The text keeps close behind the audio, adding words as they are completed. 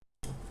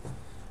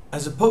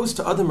As opposed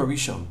to Adam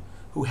Arishon,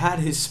 who had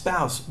his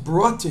spouse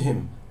brought to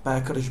him by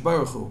HaKadosh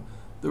Baruch Hu,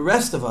 the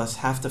rest of us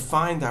have to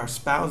find our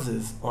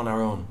spouses on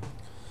our own.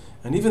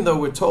 And even though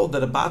we're told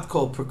that a bat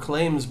kol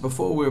proclaims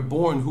before we're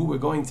born who we're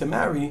going to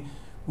marry,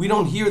 we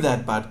don't hear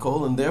that bat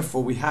kol, and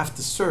therefore we have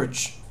to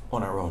search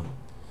on our own.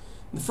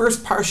 In the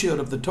first parshiot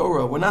of the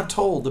Torah, we're not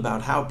told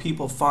about how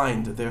people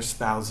find their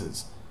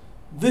spouses.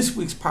 This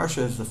week's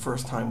parsha is the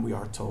first time we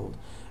are told.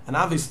 And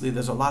obviously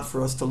there's a lot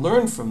for us to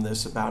learn from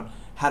this about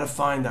how to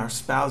find our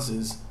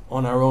spouses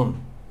on our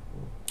own.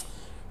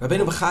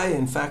 Rabbeinu Bechaya,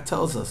 in fact,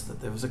 tells us that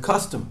there was a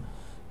custom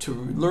to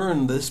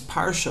learn this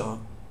parsha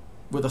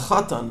with a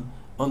chatan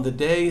on the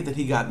day that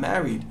he got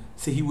married,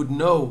 so he would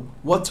know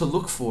what to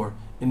look for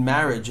in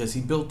marriage as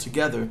he built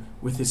together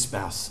with his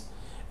spouse.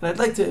 And I'd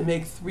like to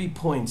make 3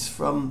 points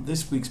from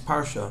this week's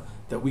parsha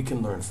that we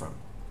can learn from.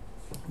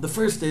 The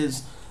first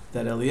is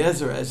that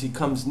Eliezer, as he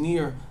comes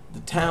near the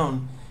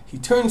town, he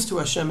turns to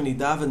Hashem and he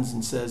davens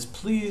and says,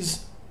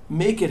 "Please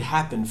make it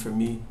happen for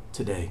me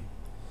today."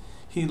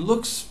 He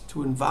looks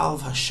to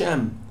involve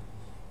Hashem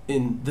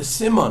in the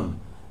simon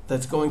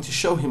that's going to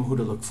show him who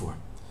to look for.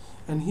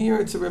 And here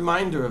it's a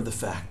reminder of the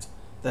fact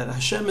that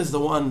Hashem is the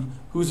one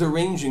who's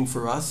arranging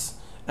for us,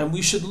 and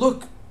we should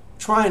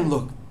try and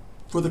look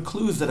for the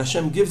clues that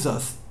Hashem gives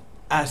us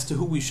as to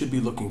who we should be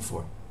looking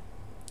for.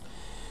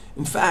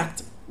 In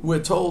fact,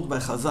 we're told by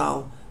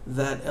Chazal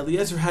that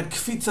Eliezer had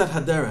kfitzat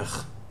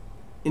haderech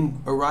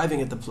in arriving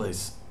at the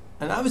place.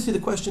 And obviously the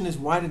question is,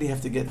 why did he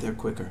have to get there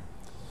quicker?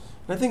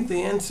 And I think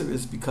the answer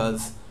is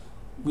because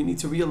we need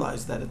to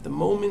realize that at the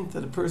moment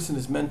that a person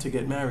is meant to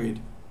get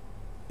married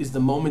is the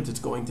moment it's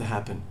going to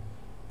happen.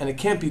 And it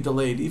can't be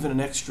delayed even an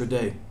extra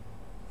day,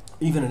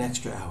 even an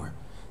extra hour.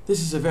 This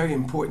is a very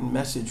important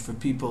message for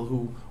people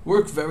who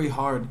work very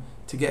hard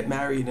to get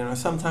married and are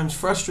sometimes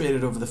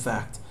frustrated over the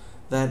fact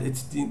that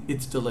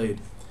it's delayed.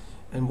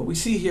 And what we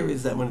see here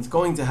is that when it's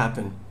going to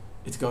happen,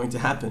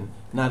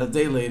 not a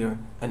day later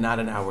and not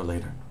an hour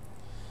later.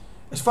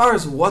 As far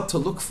as what to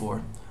look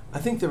for, I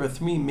think there are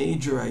 3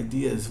 major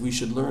ideas we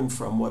should learn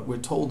from what we're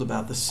told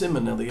about the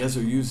simon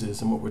Eliezer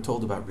uses and what we're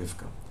told about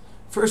Rivka.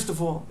 First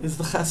of all is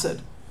the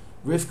chesed.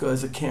 Rivka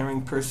is a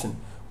caring person,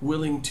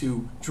 willing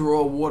to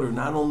draw water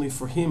not only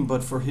for him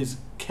but for his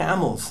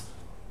camels,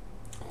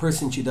 a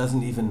person she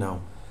doesn't even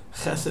know.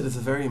 Chesed is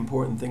a very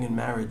important thing in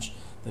marriage,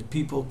 that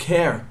people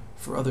care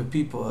for other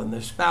people, and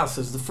their spouse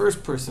is the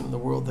first person in the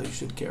world that you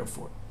should care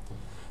for.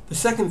 The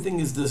second thing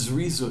is the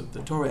zrizut. The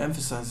Torah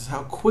emphasizes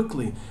how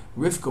quickly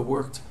Rivka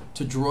worked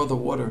to draw the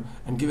water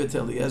and give it to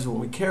Eliezer. When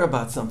we care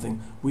about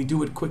something, we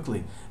do it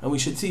quickly. And we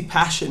should see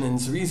passion and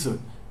zrizut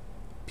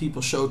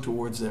people show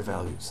towards their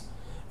values.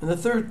 And the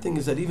third thing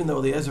is that even though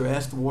Eliezer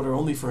asked water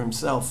only for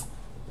himself,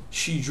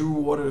 she drew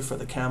water for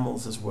the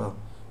camels as well.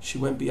 She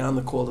went beyond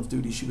the call of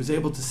duty. She was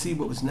able to see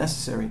what was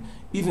necessary,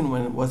 even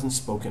when it wasn't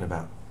spoken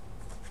about.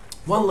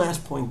 One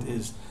last point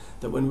is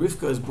that when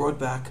Rivka is brought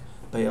back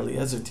by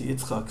Eliezer to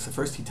Yitzchak, so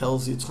first he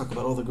tells Yitzchak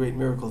about all the great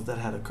miracles that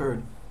had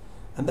occurred,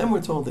 and then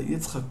we're told that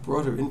Yitzchak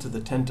brought her into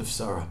the tent of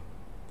Sarah.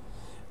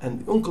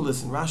 And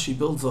Onkelos and Rashi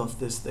builds off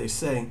this. They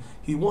say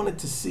he wanted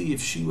to see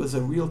if she was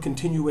a real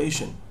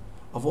continuation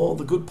of all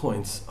the good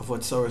points of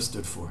what Sarah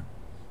stood for.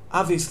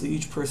 Obviously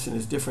each person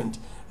is different,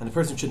 and a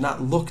person should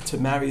not look to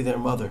marry their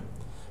mother,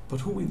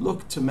 but who we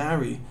look to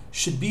marry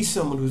should be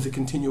someone who's a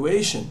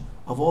continuation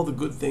of all the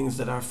good things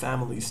that our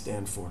families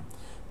stand for.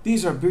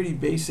 These are pretty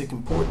basic,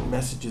 important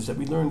messages that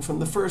we learn from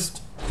the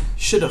first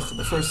shidduch,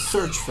 the first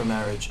search for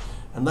marriage.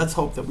 And let's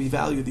hope that we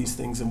value these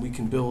things and we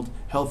can build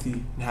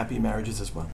healthy and happy marriages as well.